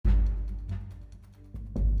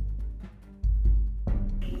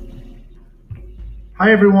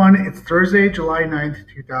Hi everyone, it's Thursday, July 9th,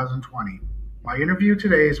 2020. My interview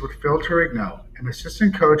today is with Phil Turigno, an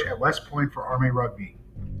assistant coach at West Point for Army Rugby.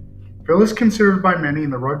 Phil is considered by many in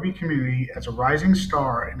the rugby community as a rising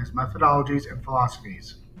star in his methodologies and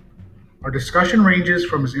philosophies. Our discussion ranges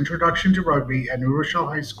from his introduction to rugby at New Rochelle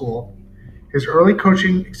High School, his early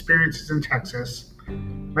coaching experiences in Texas,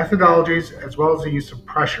 methodologies, as well as the use of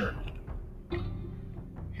pressure.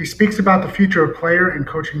 He speaks about the future of player and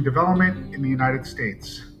coaching development in the United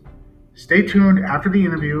States. Stay tuned after the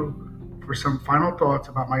interview for some final thoughts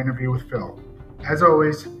about my interview with Phil. As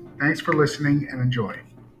always, thanks for listening and enjoy.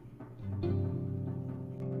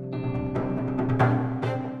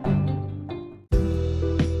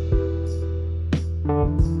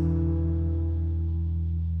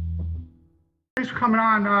 Thanks for coming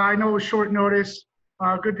on. I know it was short notice.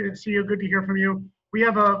 Good to see you. Good to hear from you. We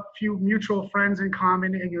have a few mutual friends in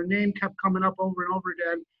common, and your name kept coming up over and over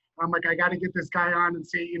again. I'm like, I got to get this guy on and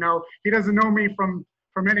see. He doesn't know me from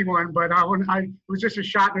anyone, but it was just a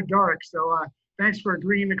shot in the dark. So thanks for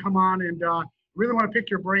agreeing to come on, and really want to pick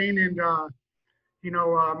your brain. And you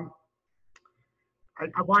know, I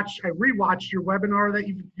rewatched your webinar that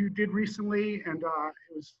you did recently, and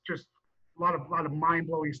it was just a lot of mind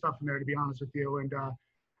blowing stuff in there, to be honest with you. And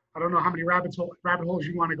I don't know how many rabbit holes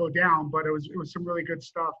you want to go down, but it was some really good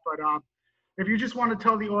stuff. But if you just want to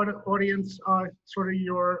tell the audience sort of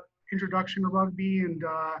your introduction to rugby and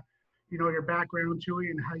your background to it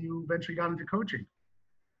and how you eventually got into coaching.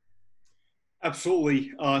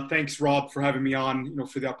 Absolutely. Thanks, Rob, for having me on,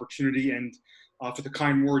 for the opportunity and for the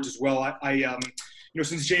kind words as well.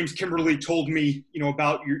 Since James Kimberly told me,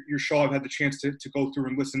 about your show, I've had the chance to go through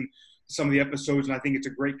and listen to some of the episodes, and I think it's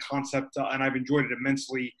a great concept, and I've enjoyed it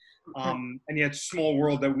immensely. And yeah, it's a small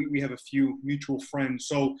world that we have a few mutual friends.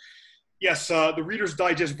 So, yes, the Reader's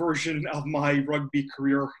Digest version of my rugby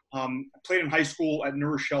career. I played in high school at New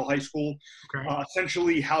Rochelle High School. Okay.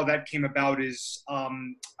 Essentially, how that came about is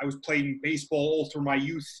I was playing baseball all through my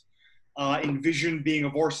youth, envisioned being a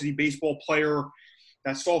varsity baseball player.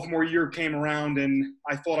 That sophomore year came around, and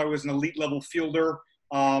I thought I was an elite level fielder,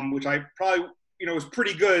 which I probably, was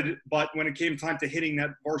pretty good. But when it came time to hitting that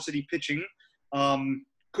varsity pitching,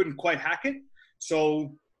 couldn't quite hack it.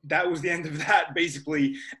 So that was the end of that,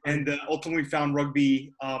 basically, and ultimately found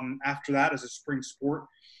rugby after that as a spring sport.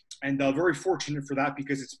 And very fortunate for that,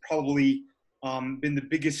 because it's probably been the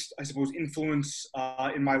biggest, I suppose, influence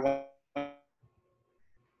in my life.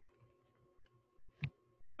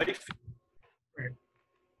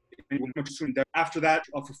 After that,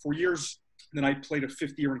 for 4 years, then I played a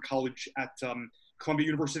fifth year in college at Columbia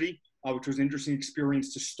University, which was an interesting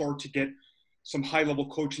experience to start to get some high-level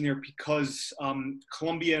coaching there, because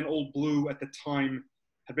Columbia and Old Blue at the time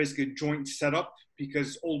had basically a joint setup,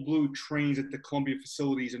 because Old Blue trains at the Columbia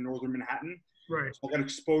facilities in northern Manhattan. Right. So I got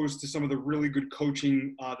exposed to some of the really good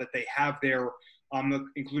coaching that they have there,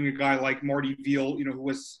 including a guy like Marty Veal, who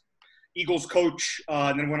was Eagles coach,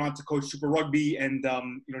 and then went on to coach Super Rugby, and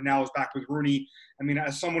now is back with Rooney. I mean,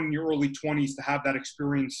 as someone in your early 20s to have that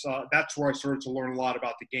experience, that's where I started to learn a lot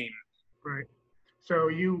about the game. Right. So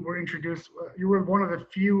you were one of the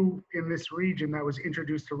few in this region that was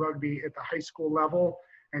introduced to rugby at the high school level,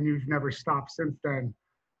 and you've never stopped since then.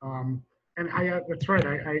 And that's right.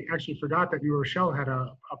 I actually forgot that New Rochelle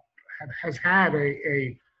has had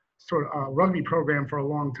a sort of rugby program for a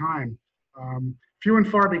long time. Few and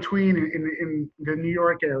far between in the New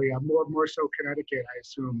York area, more so Connecticut, I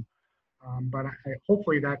assume. But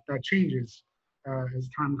hopefully that changes as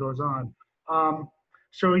time goes on.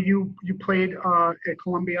 So you played at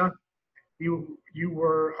Columbia. You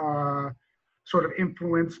were sort of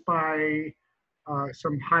influenced by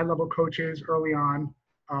some high level coaches early on.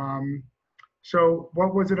 So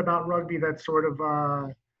what was it about rugby that sort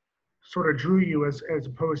of drew you as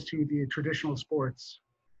opposed to the traditional sports?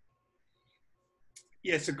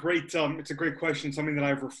 Yeah, it's a great question. Something that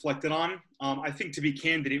I've reflected on. I think, to be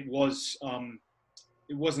candid, it was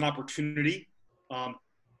an opportunity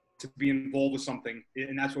to be involved with something,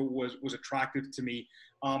 and that's what was attractive to me.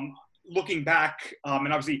 Looking back,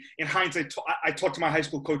 and obviously in hindsight, I talk to my high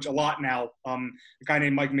school coach a lot now. A guy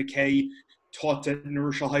named Mike McKay taught at New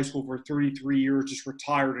Rochelle High School for 33 years, just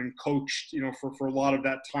retired, and coached, for a lot of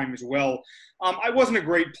that time as well. I wasn't a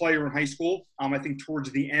great player in high school. I think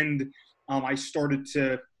towards the end, I started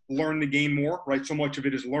to learn the game more, right? So much of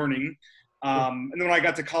it is learning. And then when I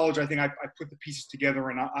got to college, I think I put the pieces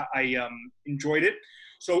together, and I enjoyed it.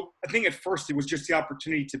 So I think at first it was just the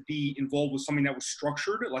opportunity to be involved with something that was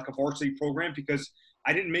structured, like a varsity program, because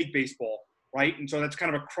I didn't make baseball, right? And so that's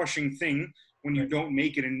kind of a crushing thing. when you don't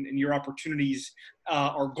make it and your opportunities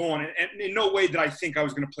are gone. And in no way did I think I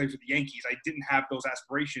was going to play for the Yankees. I didn't have those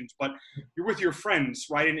aspirations, but you're with your friends,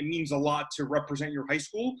 right? And it means a lot to represent your high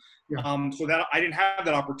school. So that I didn't have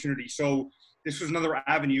that opportunity. So this was another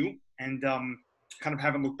avenue, and kind of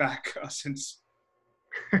haven't looked back since.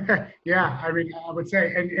 Yeah, I mean, I would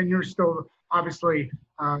say, and you're still, obviously,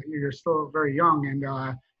 you're still very young, and,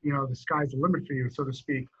 the sky's the limit for you, so to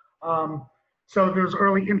speak. So those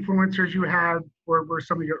early influencers you had were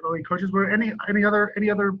some of your early coaches. Were any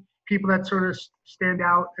other people that sort of stand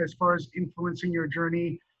out as far as influencing your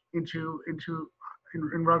journey in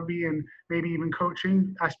rugby and maybe even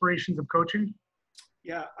coaching, aspirations of coaching?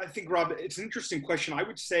 Yeah, I think, Rob, it's an interesting question. I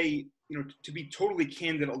would say, to be totally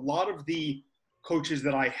candid, a lot of the coaches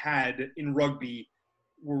that I had in rugby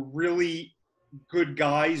were really good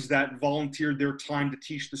guys that volunteered their time to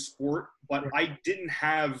teach the sport, but I didn't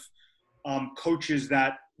have coaches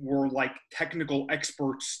that were like technical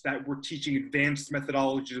experts that were teaching advanced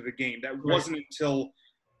methodologies of the game. That wasn't until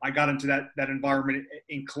I got into that environment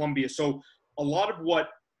in Columbia. So a lot of what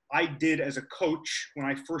I did as a coach when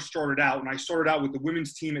I first started out, and I started out with the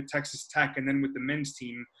women's team at Texas Tech and then with the men's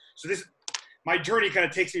team. So my journey kind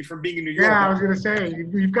of takes me from being in New York. Yeah, I was going to say,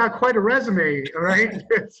 you've got quite a resume, right?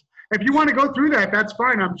 If you want to go through that, that's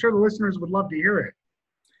fine. I'm sure the listeners would love to hear it.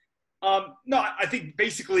 No, I think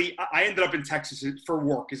basically I ended up in Texas for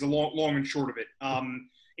work is the long and short of it.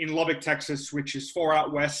 In Lubbock, Texas, which is far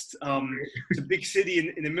out west. It's a big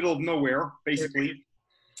city in the middle of nowhere, basically.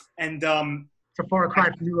 And it's a far cry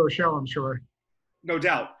from New Rochelle, I'm sure. No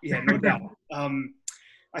doubt. Yeah, no doubt.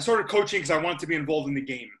 I started coaching because I wanted to be involved in the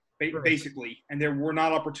game, basically. And there were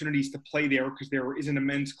not opportunities to play there because there isn't a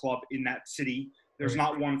men's club in that city. There's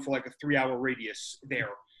not one for like a 3-hour radius there.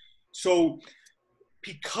 So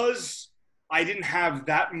because I didn't have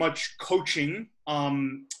that much coaching at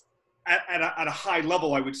a high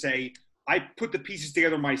level, I would say, I put the pieces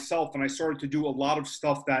together myself, and I started to do a lot of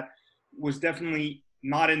stuff that was definitely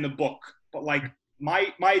not in the book. But like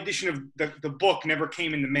my edition of the book never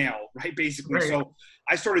came in the mail, right, basically. Right. So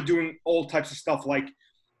I started doing all types of stuff like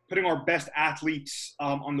putting our best athletes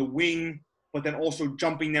on the wing, but then also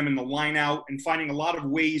jumping them in the line out and finding a lot of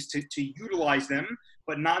ways to utilize them,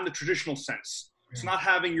 but not in the traditional sense. It's not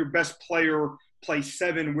having your best player play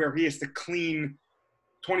 7 where he has to clean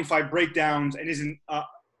 25 breakdowns and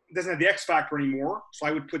doesn't have the X factor anymore. So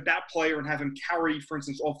I would put that player and have him carry, for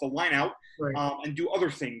instance, off the line out and do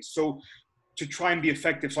other things. So to try and be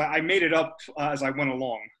effective. So I made it up as I went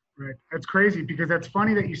along. Right. That's crazy because that's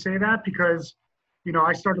funny that you say that because,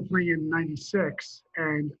 I started playing in '96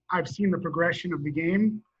 and I've seen the progression of the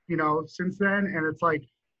game, since then. And it's like,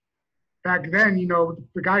 back then,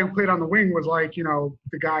 the guy who played on the wing was like,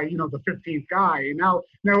 the guy, the 15th guy. And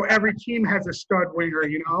now every team has a stud winger,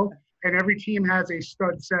 and every team has a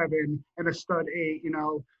stud 7 and a stud 8,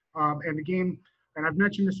 and the game, and I've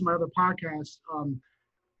mentioned this in my other podcasts, and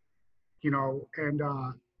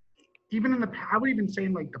even I would even say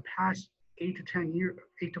in like the past 8 to 10 years,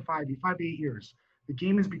 8 to 5 to 8 years, the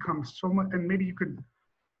game has become so much, and maybe you could,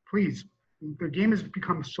 please, the game has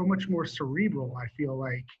become so much more cerebral, I feel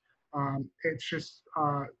like. It's just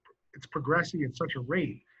it's progressing at such a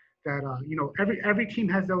rate that every team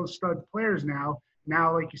has those stud players now.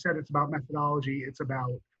 Now, like you said, it's about methodology. It's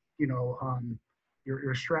about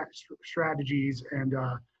your strategies, and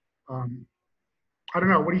I don't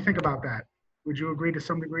know. What do you think about that? Would you agree to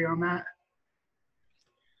some degree on that?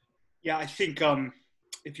 Yeah, I think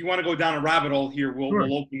if you want to go down a rabbit hole here,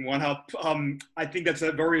 we'll open one up. I think that's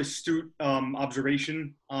a very astute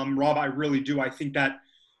observation, Rob. I really do. I think that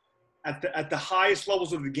at the highest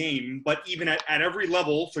levels of the game, but even at every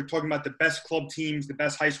level, so talking about the best club teams, the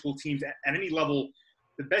best high school teams, at any level,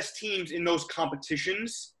 the best teams in those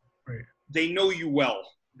competitions, they know you well.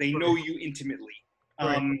 They know you intimately.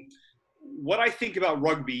 What I think about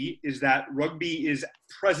rugby is that rugby is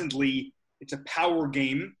presently, it's a power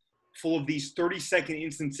game full of these 30-second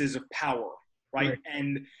instances of power, right?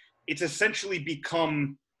 And it's essentially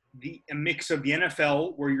become a mix of the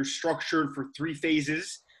NFL where you're structured for 3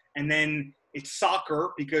 phases, and then it's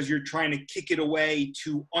soccer because you're trying to kick it away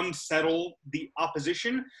to unsettle the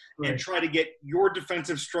opposition and try to get your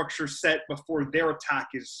defensive structure set before their attack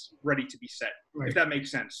is ready to be set, if that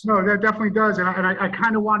makes sense. No, that definitely does. And I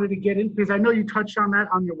kind of wanted to get in because I know you touched on that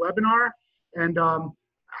on your webinar. And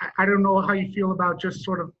I don't know how you feel about just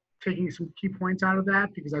sort of taking some key points out of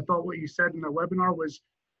that, because I thought what you said in the webinar was,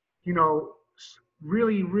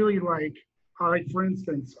 really, really like for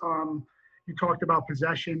instance, you talked about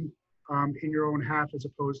possession in your own half as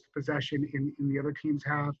opposed to possession in the other team's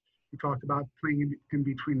half. You talked about playing in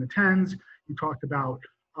between the 10s. You talked about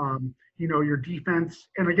your defense.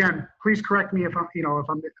 And again, please correct me if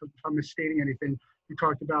I'm misstating anything. You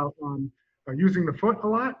talked about using the foot a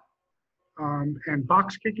lot, and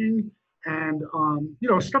box kicking, and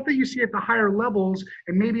stuff that you see at the higher levels,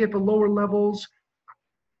 and maybe at the lower levels.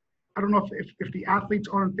 I don't know if the athletes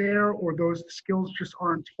aren't there, or those skills just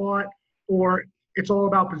aren't taught, or it's all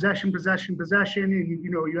about possession, and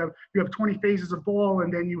you have 20 phases of ball,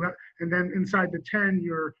 and then inside the 10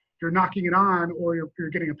 you're knocking it on, or you're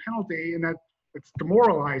getting a penalty, and it's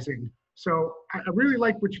demoralizing. So I really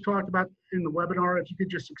like what you talked about in the webinar. If you could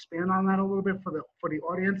just expand on that a little bit for the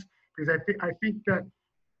audience, because I think that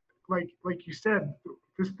like you said,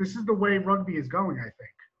 this is the way rugby is going, I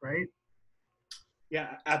think, right?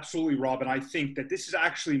 Yeah, absolutely, Rob. And I think that this is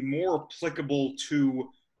actually more applicable to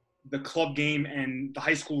the club game and the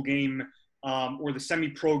high school game, or the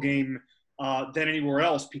semi-pro game, than anywhere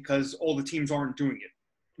else, because all the teams aren't doing it.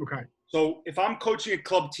 Okay. So if I'm coaching a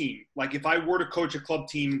club team, like if I were to coach a club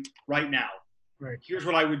team right now, right, here's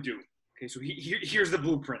what I would do. Okay, so here's the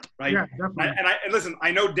blueprint, right? Yeah, definitely. And listen,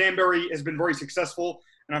 I know Danbury has been very successful,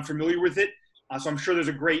 and I'm familiar with it. So I'm sure there's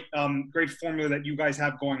a great formula that you guys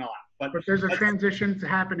have going on. But there's a transition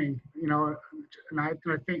happening, and I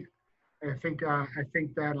think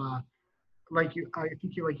that like you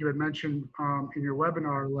had mentioned in your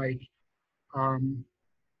webinar,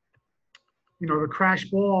 the crash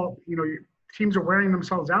ball, teams are wearing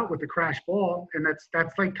themselves out with the crash ball, and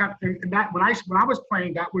that's like kind of, and that when I was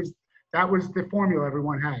playing, that was the formula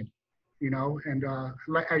everyone had, and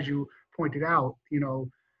as you pointed out,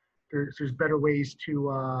 there's better ways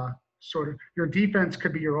to sort of, your defense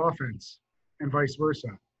could be your offense and vice versa.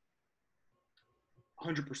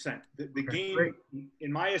 100%. The Okay, game, great.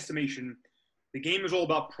 in my estimation, the game is all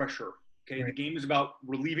about pressure. Okay, Right. The game is about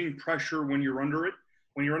relieving pressure when you're under it,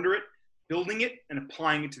 building it and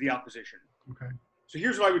applying it to the opposition. Okay. So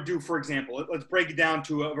here's what I would do, for example. Let's break it down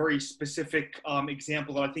to a very specific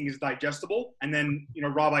example that I think is digestible. And then,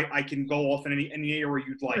 Rob, I can go off in any area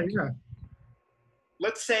you'd like. Yeah.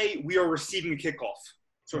 Let's say we are receiving a kickoff.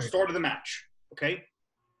 So Right. Start of the match, okay?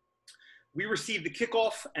 We receive the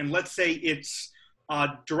kickoff, and let's say it's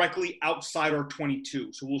directly outside our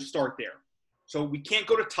 22. So we'll start there. So we can't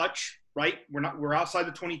go to touch, right? We're outside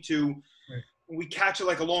the 22. Right. We catch it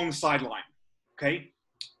like along the sideline, okay?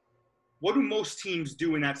 What do most teams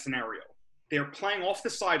do in that scenario? They're playing off the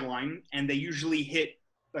sideline, and they usually hit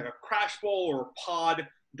like a crash ball or a pod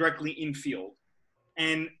directly infield.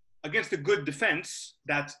 And against a good defense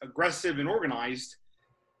that's aggressive and organized,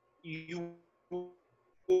 you will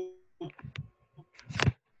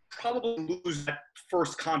probably lose that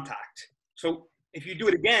first contact. So if you do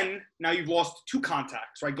it again, now you've lost 2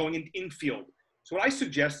 contacts, right, going infield. So what I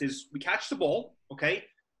suggest is we catch the ball, okay,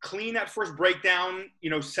 clean that first breakdown,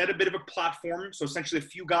 set a bit of a platform, so essentially a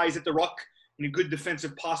few guys at the ruck in a good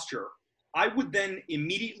defensive posture. I would then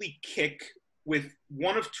immediately kick with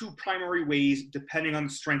one of 2 primary ways, depending on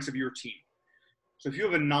the strengths of your team. So if you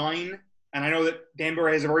have a 9, and I know that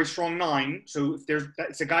Danbury has a very strong 9, so if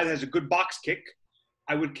it's a guy that has a good box kick,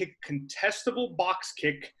 I would kick contestable box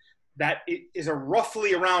kick that is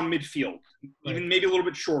roughly around midfield, even maybe a little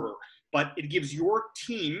bit shorter. But it gives your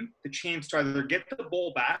team the chance to either get the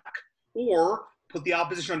ball back or put the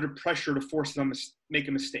opposition under pressure to force them to make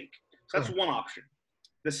a mistake. So that's one option.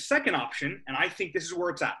 The second option, and I think this is where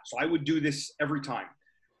it's at, so I would do this every time.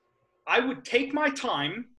 I would take my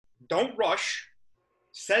time, don't rush,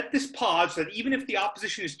 set this pod so that even if the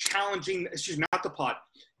opposition is challenging, not the pod,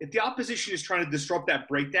 if the opposition is trying to disrupt that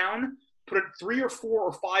breakdown, put 3 or 4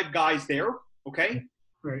 or 5 guys there, okay?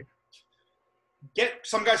 Right.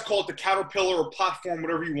 Some guys call it the caterpillar or platform,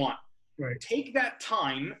 whatever you want. Right. Take that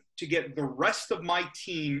time to get the rest of my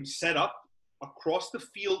team set up across the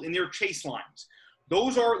field in their chase lines.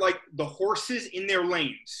 Those are like the horses in their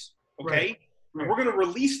lanes, okay? Right. And we're going to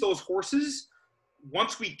release those horses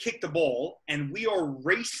once we kick the ball, and we are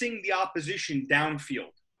racing the opposition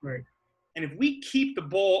downfield. Right. And if we keep the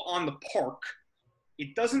ball on the park,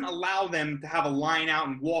 it doesn't allow them to have a line out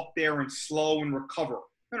and walk there and slow and recover.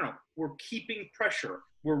 No. We're keeping pressure.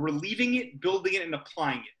 We're relieving it, building it, and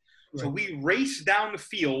applying it. Right. So we race down the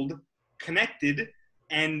field, connected,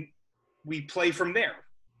 and we play from there.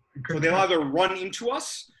 So they'll either run into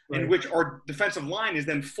us, in which our defensive line is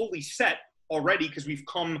then fully set already because we've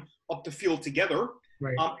come up the field together,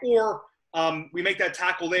 right. Or we make that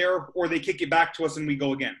tackle there, or they kick it back to us and we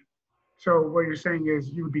go again. So what you're saying is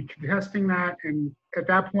you would be contesting that, and at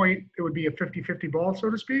that point, it would be a 50-50 ball, so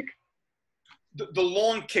to speak? The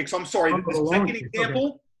long kicks, I'm sorry, the second example,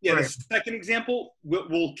 okay. Yeah, right. The second example,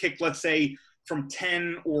 we'll kick, let's say, from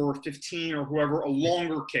 10 or 15 or whoever, a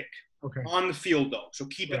longer kick, Okay. On the field, though. So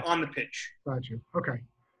keep it on the pitch. Got you. Okay.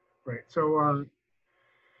 Right. So,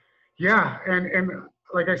 yeah. And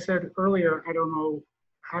like I said earlier, I don't know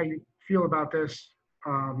how you feel about this,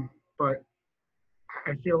 but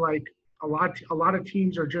I feel like a lot of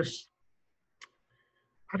teams are just,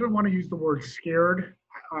 I don't want to use the word scared.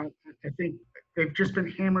 I, I think they've just been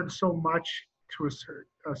hammered so much to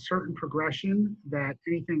a certain progression that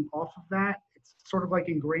anything off of that, it's sort of like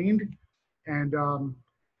ingrained. And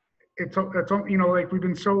it's like we've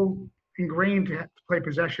been so ingrained to play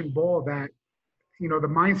possession ball that, the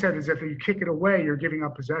mindset is if you kick it away, you're giving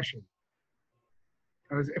up possession.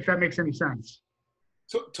 If that makes any sense.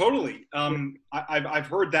 Totally. I've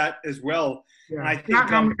heard that as well. Yeah. And I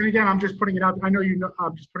think, and again, I'm just putting it out. I know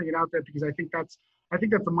I'm just putting it out there because I think that's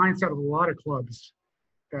the mindset of a lot of clubs.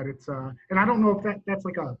 That it's and I don't know if that's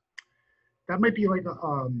like that might be like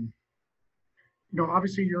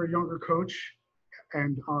obviously you're a younger coach,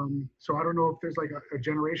 and so I don't know if there's like a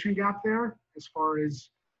generation gap there as far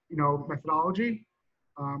as methodology,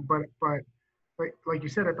 but like you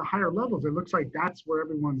said, at the higher levels, it looks like that's where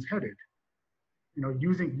everyone's headed.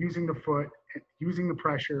 Using the foot, using the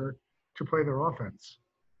pressure to play their offense.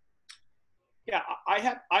 Yeah,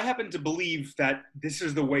 I happen to believe that this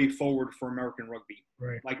is the way forward for American rugby.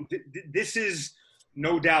 Right. Like this is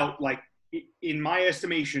no doubt, like in my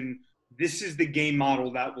estimation, this is the game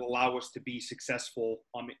model that will allow us to be successful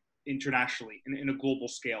internationally in a global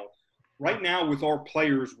scale. Right now, with our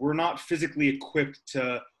players, we're not physically equipped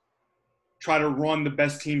to try to run the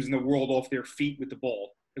best teams in the world off their feet with the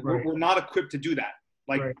ball. Right. We're not equipped to do that.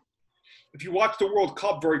 Like, right. If you watch the World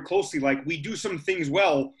Cup very closely, like we do some things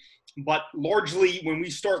well, but largely when we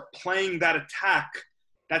start playing that attack,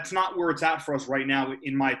 that's not where it's at for us right now,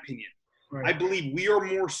 in my opinion. Right. I believe we are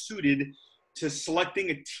more suited to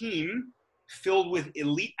selecting a team filled with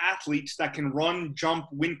elite athletes that can run, jump,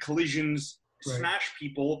 win collisions, right. Smash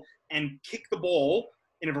people, and kick the ball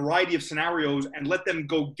in a variety of scenarios and let them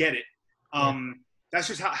go get it. Right. That's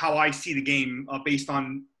just how I see the game based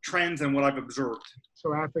on trends and what I've observed.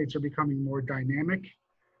 So athletes are becoming more dynamic.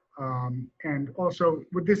 And also,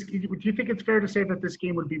 would you think it's fair to say that this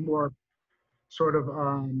game would be more sort of,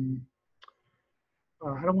 I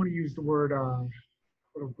don't want to use the word,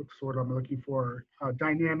 what's the word I'm looking for,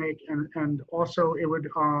 dynamic, and also it would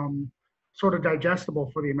sort of digestible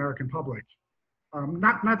for the American public.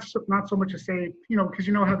 Not so much to say, because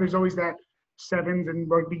how there's always that sevens and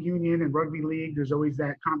rugby union and rugby league, there's always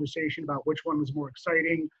that conversation about which one was more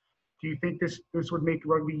exciting. Do you think this would make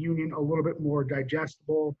rugby union a little bit more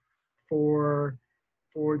digestible for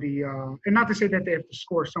the and not to say that they have to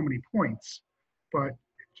score so many points, but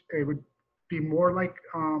it would be more like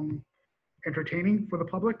entertaining for the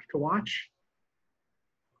public to watch?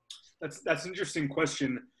 That's an interesting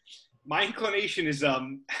question. My inclination is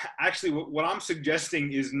actually what I'm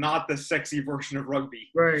suggesting is not the sexy version of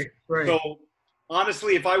rugby. Right. So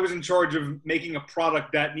honestly, if I was in charge of making a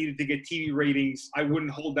product that needed to get TV ratings, I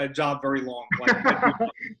wouldn't hold that job very long.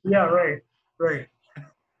 Yeah, right.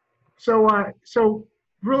 So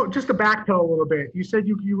just to backpedal a little bit, you said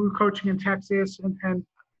you were coaching in Texas, and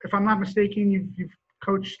if I'm not mistaken, you've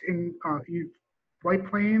coached in White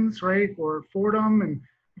Plains, right, or Fordham, and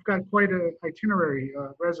you've got quite an itinerary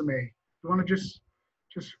resume. You want to just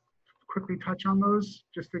quickly touch on those,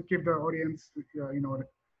 just to give the audience,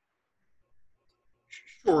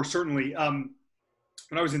 Sure, certainly. When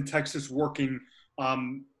I was in Texas working,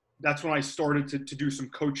 that's when I started to do some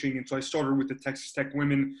coaching. And so I started with the Texas Tech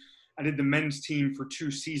women. I did the men's team for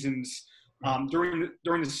 2 seasons. During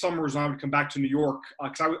the summers, I would come back to New York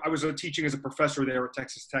because I was teaching as a professor there at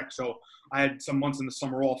Texas Tech. So I had some months in the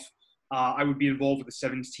summer off. I would be involved with the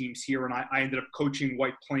sevens teams here. And I ended up coaching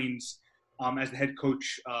White Plains as the head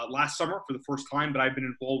coach last summer for the first time, but I've been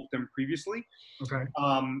involved with them previously. Okay.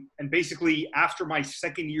 And basically, after my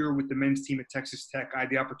second year with the men's team at Texas Tech, I had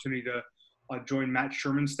the opportunity to join Matt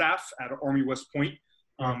Sherman's staff at Army West Point,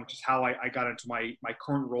 which is how I got into my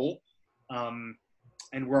current role.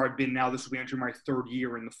 And where I've been now, this will be entering my 3rd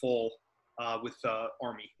year in the fall with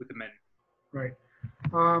Army, with the men. Right.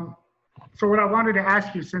 So what I wanted to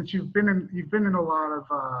ask you, since you've been in a lot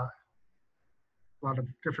of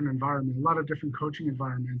different environments, a lot of different coaching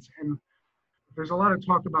environments, and there's a lot of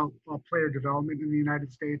talk about player development in the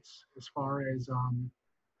United States as far as,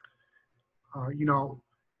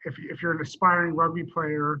 if you're an aspiring rugby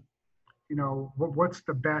player, what's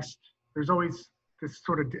the best? There's always this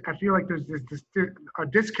sort of, I feel like there's a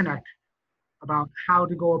disconnect about how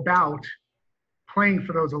to go about playing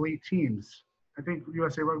for those elite teams. I think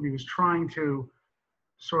USA Rugby was trying to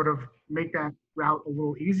sort of make that route a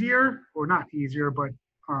little easier, or not easier, but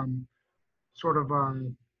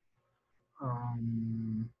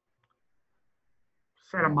um,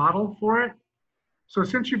 set a model for it. So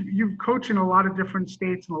since you've coached in a lot of different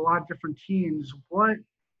states and a lot of different teams, what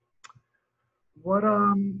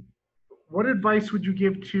what advice would you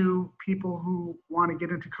give to people who want to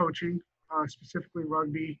get into coaching, specifically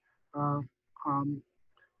rugby? Uh, um,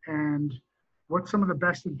 and what's some of the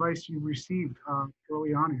best advice you received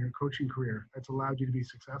early on in your coaching career that's allowed you to be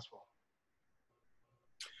successful?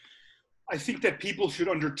 I think that people should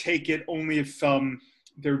undertake it only if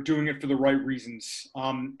they're doing it for the right reasons.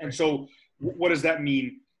 And so, what does that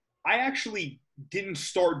mean? I actually didn't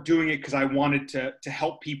start doing it because I wanted to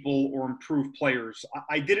help people or improve players.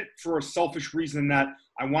 I did it for a selfish reason that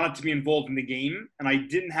I wanted to be involved in the game, and I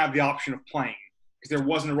didn't have the option of playing because there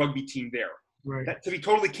wasn't a rugby team there. Right. To be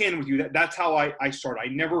totally candid with you, that's how I started. I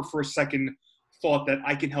never for a second thought that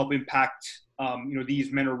I can help impact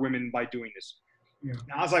these men or women by doing this. Yeah.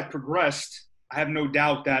 Now, as I progressed, I have no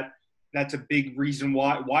doubt that that's a big reason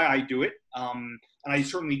why I do it. And I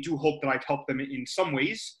certainly do hope that I've helped them in some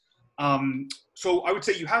ways. So I would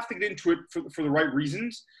say you have to get into it for the right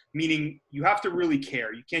reasons, meaning you have to really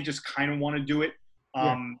care. You can't just kind of want to do it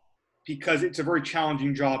because it's a very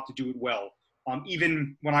challenging job to do it well.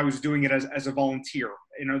 Even when I was doing it as a volunteer,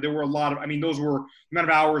 there were a lot of, those were the amount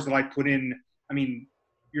of hours that I put in.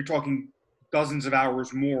 You're talking dozens of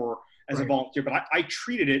hours more as a volunteer, but I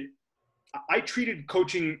treated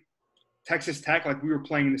coaching Texas Tech like we were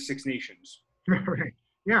playing in the Six Nations. Right.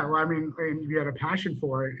 Yeah. Well, and you had a passion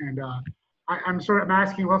for it, and I'm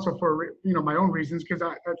asking also for my own reasons because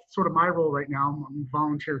that's sort of my role right now. I'm a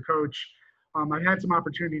volunteer coach. I've had some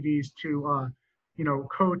opportunities to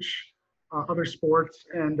coach other sports,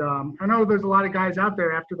 and I know there's a lot of guys out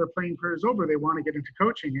there after their playing career is over, they want to get into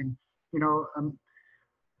coaching, and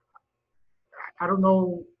I don't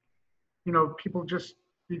know. People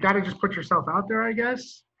you got to just put yourself out there, I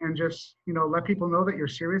guess, and just, let people know that you're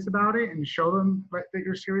serious about it and show them that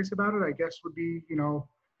you're serious about it, I guess would be, the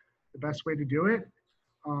best way to do it.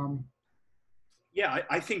 Yeah,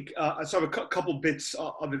 I think so. I have a couple bits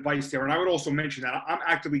of advice there, and I would also mention that I'm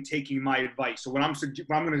actively taking my advice. So when I'm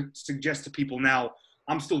going to suggest to people now,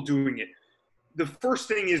 I'm still doing it. The first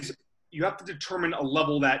thing is you have to determine a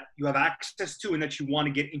level that you have access to and that you want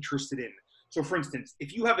to get interested in. So, for instance,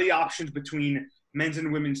 if you have the options between men's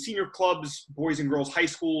and women's senior clubs, boys and girls high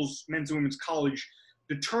schools, men's and women's college,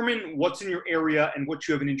 determine what's in your area and what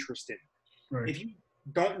you have an interest in. Right. If you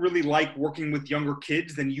don't really like working with younger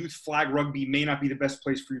kids, then youth flag rugby may not be the best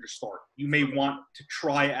place for you to start. You may want to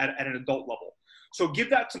try at an adult level. So give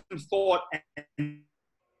that some thought and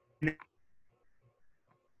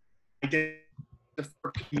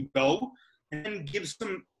before you go, and then give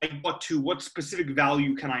some thought to what specific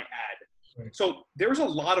value can I add. Right. So there's a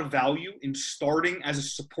lot of value in starting as a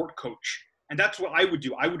support coach. And that's what I would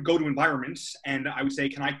do. I would go to environments and I would say,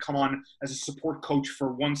 can I come on as a support coach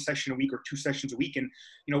for 1 session a week or 2 sessions a week and,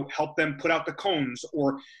 help them put out the cones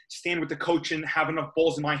or stand with the coach and have enough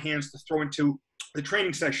balls in my hands to throw into the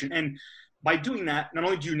training session. And by doing that, not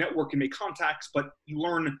only do you network and make contacts, but you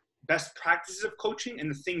learn best practices of coaching and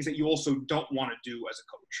the things that you also don't want to do as a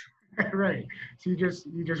coach. Right. So you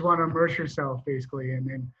just want to immerse yourself basically. And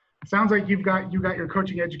then it sounds like you got your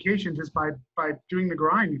coaching education just by doing the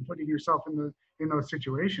grind and putting yourself in those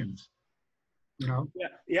situations.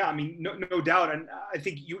 Yeah. No doubt. And I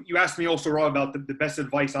think you asked me also, Rob, about the best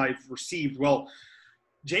advice I've received. Well,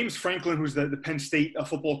 James Franklin, who's the Penn State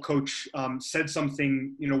football coach, said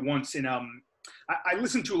something, once in, I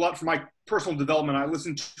listened to a lot for my personal development. I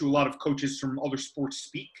listened to a lot of coaches from other sports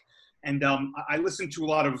speak. And I listened to a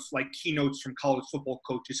lot of keynotes from college football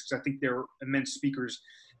coaches because I think they're immense speakers.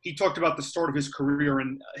 He talked about the start of his career,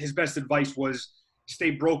 and his best advice was stay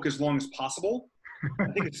broke as long as possible. I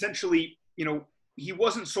think essentially, he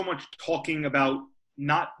wasn't so much talking about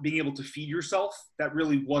not being able to feed yourself. That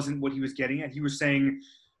really wasn't what he was getting at. He was saying,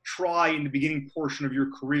 try in the beginning portion of your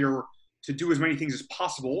career to do as many things as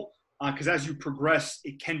possible, because as you progress,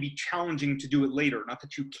 it can be challenging to do it later. Not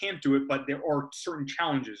that you can't do it, but there are certain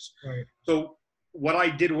challenges. Right. So what I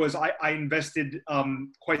did was I invested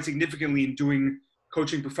quite significantly in doing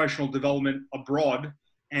coaching professional development abroad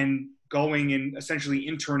and going and essentially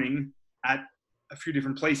interning at a few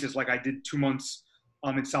different places. Like I did 2 months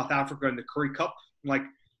in South Africa in the Curry Cup.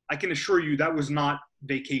 I can assure you that was not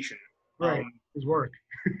vacation. Right, it was work.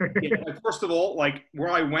 First of all, where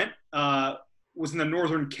I went was in the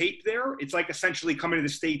Northern Cape there. It's essentially coming to the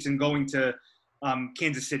States and going to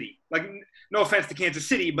Kansas City. No offense to Kansas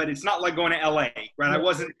City, but it's not like going to LA, right? I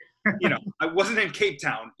wasn't, I wasn't in Cape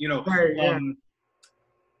Town, Right, yeah.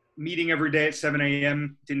 Meeting every day at 7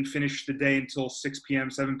 a.m., didn't finish the day until 6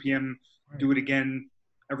 p.m., 7 p.m., do it again.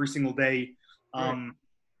 every single day. Right.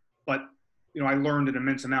 But I learned an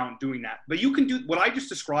immense amount doing that. But you can do what I just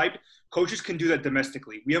described. Coaches can do that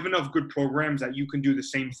domestically. We have enough good programs that you can do the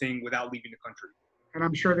same thing without leaving the country. And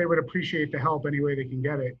I'm sure they would appreciate the help any way they can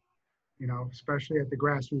get it, especially at the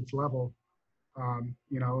grassroots level.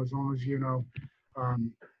 As long as,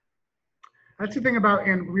 um, that's the thing about,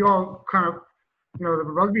 and we all kind of, the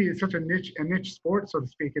rugby is such a niche sport, so to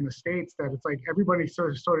speak, in the States, that it's like everybody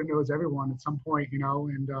sort of knows everyone at some point,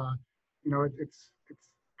 and it's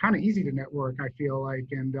kind of easy to network, I feel like,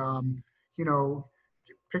 and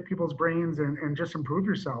pick people's brains and just improve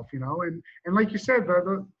yourself, and like you said,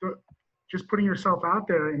 the just putting yourself out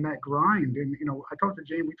there in that grind, and I talked to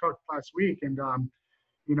Jane, we talked last week, and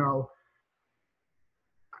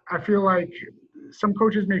I feel like some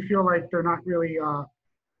coaches may feel like they're not really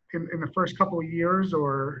in the first couple of years,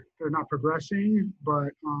 or they're not progressing,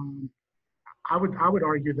 but I would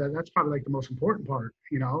argue that that's probably like the most important part,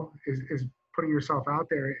 is putting yourself out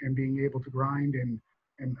there and being able to grind and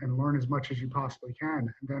learn as much as you possibly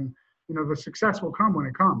can. And then, the success will come when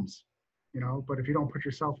it comes, but if you don't put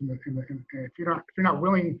yourself if you're not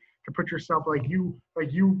willing to put yourself, like you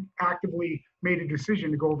actively made a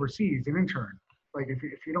decision to go overseas and intern, like if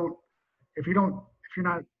you're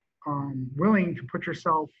not willing to put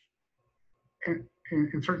yourself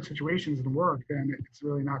in certain situations and work, then it's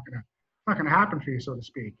really not gonna happen for you, so to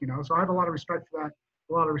speak. So I have a lot of respect for that,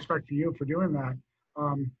 a lot of respect to you for doing that,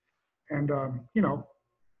 and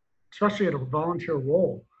especially at a volunteer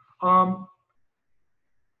role.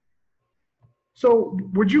 So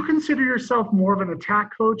would you consider yourself more of an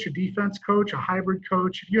attack coach, a defense coach, a hybrid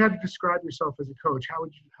coach? If you had to describe yourself as a coach, how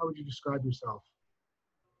would you describe yourself?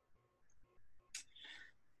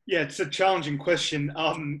 Yeah, it's a challenging question.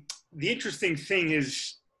 The interesting thing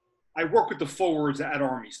is I work with the forwards at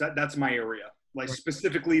Army. So that's my area, like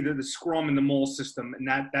specifically the scrum and the maul system. And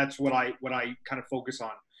that's what I kind of focus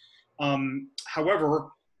on. However,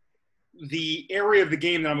 the area of the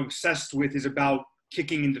game that I'm obsessed with is about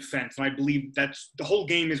kicking and defense. And I believe that's the whole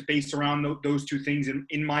game is based around those two things.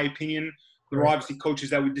 In my opinion, there are obviously coaches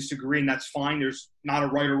that would disagree, and that's fine. There's not a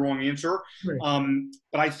right or wrong answer. Right.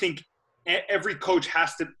 But I think every coach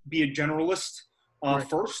has to be a generalist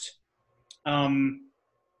first.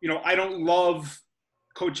 I don't love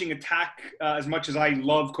coaching attack as much as I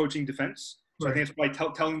love coaching defense. So I think it's by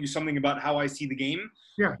telling you something about how I see the game.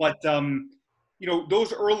 Yeah. But,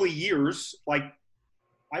 those early years, like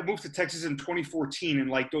I moved to Texas in 2014, and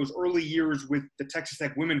like those early years with the Texas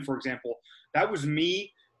Tech women, for example, that was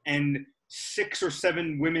me and 6 or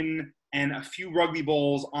 7 women and a few rugby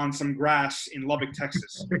balls on some grass in Lubbock,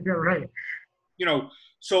 Texas. Yeah, right.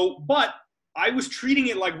 But I was treating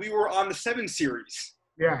it like we were on the 7 series.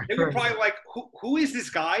 Yeah. They were probably like, who is this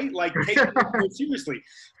guy? Like, take it seriously.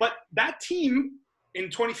 But that team in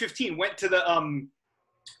 2015 went to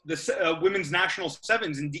the women's national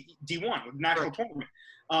sevens in D1, national tournament.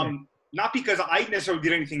 Not because I necessarily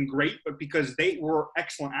did anything great, but because they were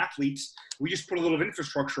excellent athletes. We just put a little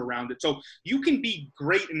infrastructure around it. So you can be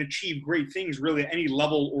great and achieve great things really at any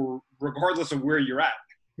level or regardless of where you're at.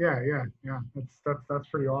 Yeah. That's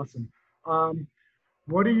pretty awesome.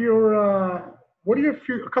 What are your this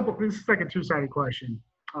is like a two-sided question.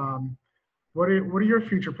 What are your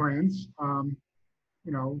future plans?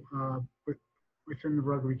 Within the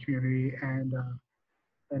rugby community, and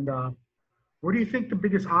what do you think the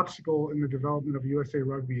biggest obstacle in the development of USA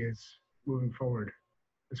Rugby is moving forward,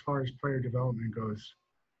 as far as player development goes?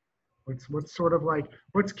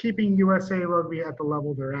 What's keeping USA Rugby at the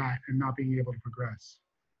level they're at and not being able to progress?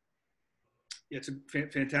 Yeah, it's a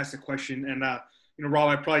fantastic question, and Rob,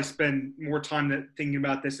 I probably spend more time thinking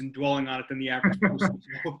about this and dwelling on it than the average person.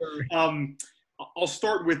 I'll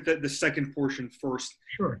start with the second portion first.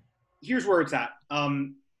 Sure. Here's where it's at.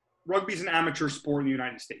 Rugby is an amateur sport in the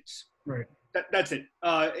United States. Right. That's it.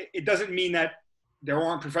 It doesn't mean that there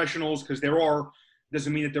aren't professionals, because there are. It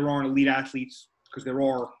doesn't mean that there aren't elite athletes, because there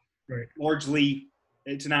are. Right. Largely,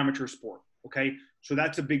 it's an amateur sport. Okay, so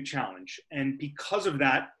that's a big challenge, and because of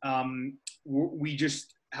that, we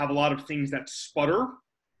just have a lot of things that sputter,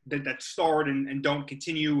 that start and don't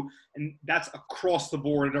continue, and that's across the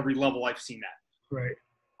board at every level. I've seen that. Right.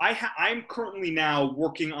 I'm currently now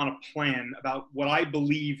working on a plan about what I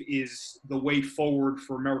believe is the way forward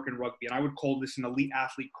for American rugby, and I would call this an elite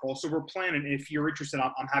athlete crossover plan. And if you're interested,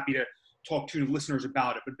 I'm happy to talk to listeners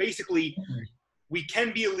about it. But basically, we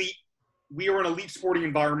can be elite. We are an elite sporting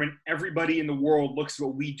environment. Everybody in the world looks at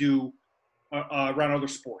what we do around other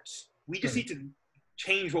sports. We just need to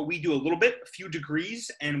change what we do a little bit, a few degrees,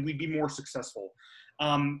 and we'd be more successful.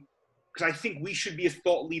 Because I think we should be a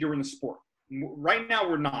thought leader in the sport. Right now,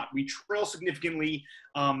 we're not. We trail significantly.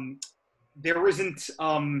 There isn't.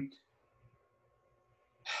 I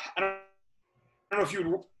don't know if you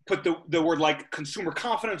would put the word like consumer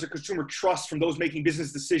confidence or consumer trust from those making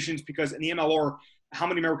business decisions, because in the MLR, how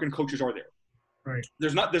many American coaches are there? Right.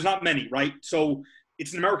 There's not many, right? So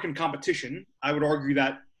it's an American competition. I would argue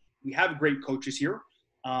that we have great coaches here.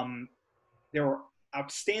 There are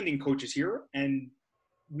outstanding coaches here, and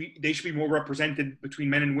they should be more represented between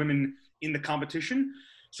men and women in the competition.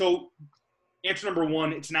 So answer number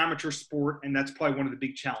one, it's an amateur sport, and that's probably one of the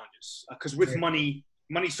big challenges. Because with money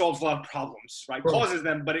solves a lot of problems, right? Causes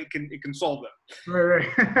them, but it can solve them. Right.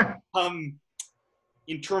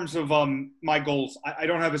 In terms of my goals, I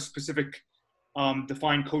don't have a specific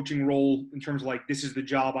defined coaching role in terms of like, this is the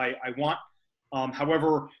job I want.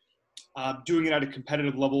 However, doing it at a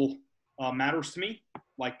competitive level matters to me.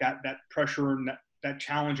 Like that pressure and that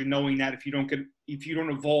challenge, and knowing that if you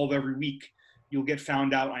don't evolve every week, you'll get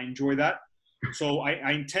found out. I enjoy that. So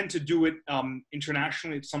I intend to do it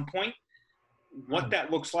internationally at some point. What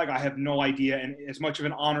that looks like, I have no idea. And as much of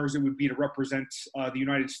an honor as it would be to represent the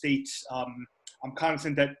United States, I'm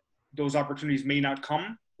cognizant that those opportunities may not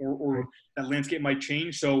come, or that landscape might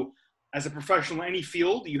change. So as a professional in any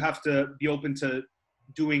field, you have to be open to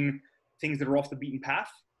doing things that are off the beaten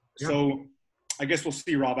path. Yeah. So I guess we'll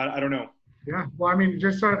see, Rob. I don't know. Yeah. Well, I mean,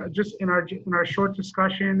 just in our short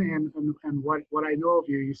discussion and what I know of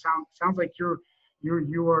you, you sounds like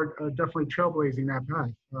you are definitely trailblazing that path.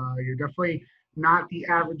 You're definitely not the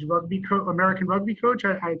average American rugby coach.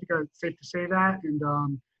 I think it's safe to say that. And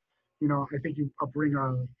I think you bring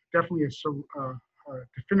definitely a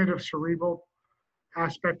definitive cerebral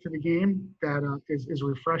aspect to the game that is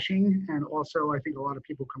refreshing, and also I think a lot of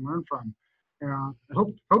people can learn from. I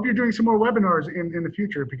hope you're doing some more webinars in the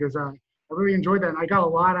future, because I really enjoyed that, and I got a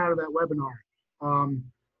lot out of that webinar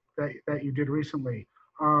that you did recently.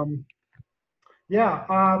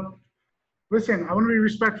 Listen, I want to be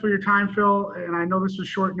respectful of your time, Phil, and I know this was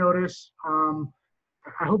short notice.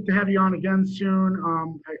 I hope to have you on again soon.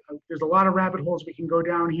 There's a lot of rabbit holes we can go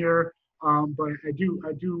down here, but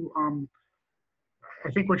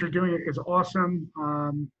I think what you're doing is awesome.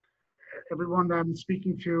 Everyone that I'm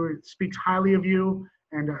speaking to speaks highly of you,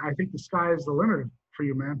 and I think the sky is the limit for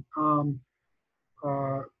you, man.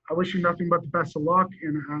 I wish you nothing but the best of luck,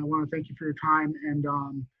 and I want to thank you for your time, and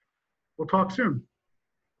we'll talk soon.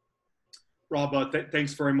 Rob,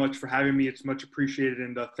 thanks very much for having me. It's much appreciated,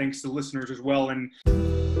 and thanks to the listeners as well. And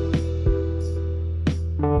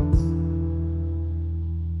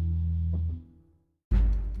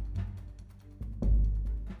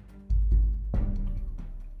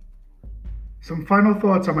some final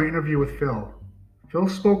thoughts on my interview with Phil. Phil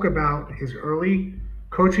spoke about his early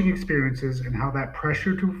coaching experiences and how that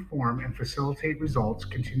pressure to perform and facilitate results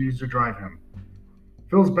continues to drive him.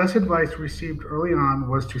 Phil's best advice received early on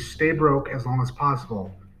was to stay broke as long as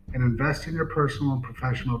possible and invest in your personal and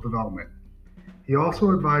professional development. He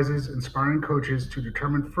also advises aspiring coaches to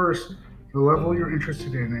determine first the level you're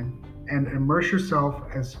interested in and immerse yourself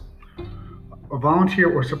as a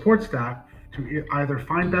volunteer or support staff to either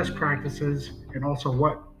find best practices and also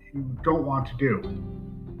what you don't want to do.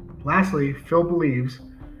 Lastly, Phil believes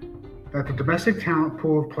that the domestic talent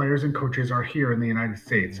pool of players and coaches are here in the United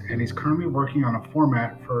States, and he's currently working on a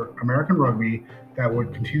format for American rugby that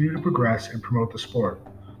would continue to progress and promote the sport.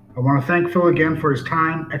 I want to thank Phil again for his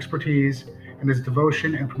time, expertise, and his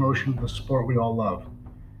devotion and promotion of the sport we all love.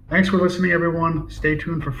 Thanks for listening, everyone. Stay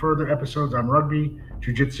tuned for further episodes on rugby,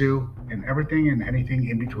 jiu-jitsu, and everything and anything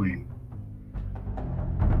in between.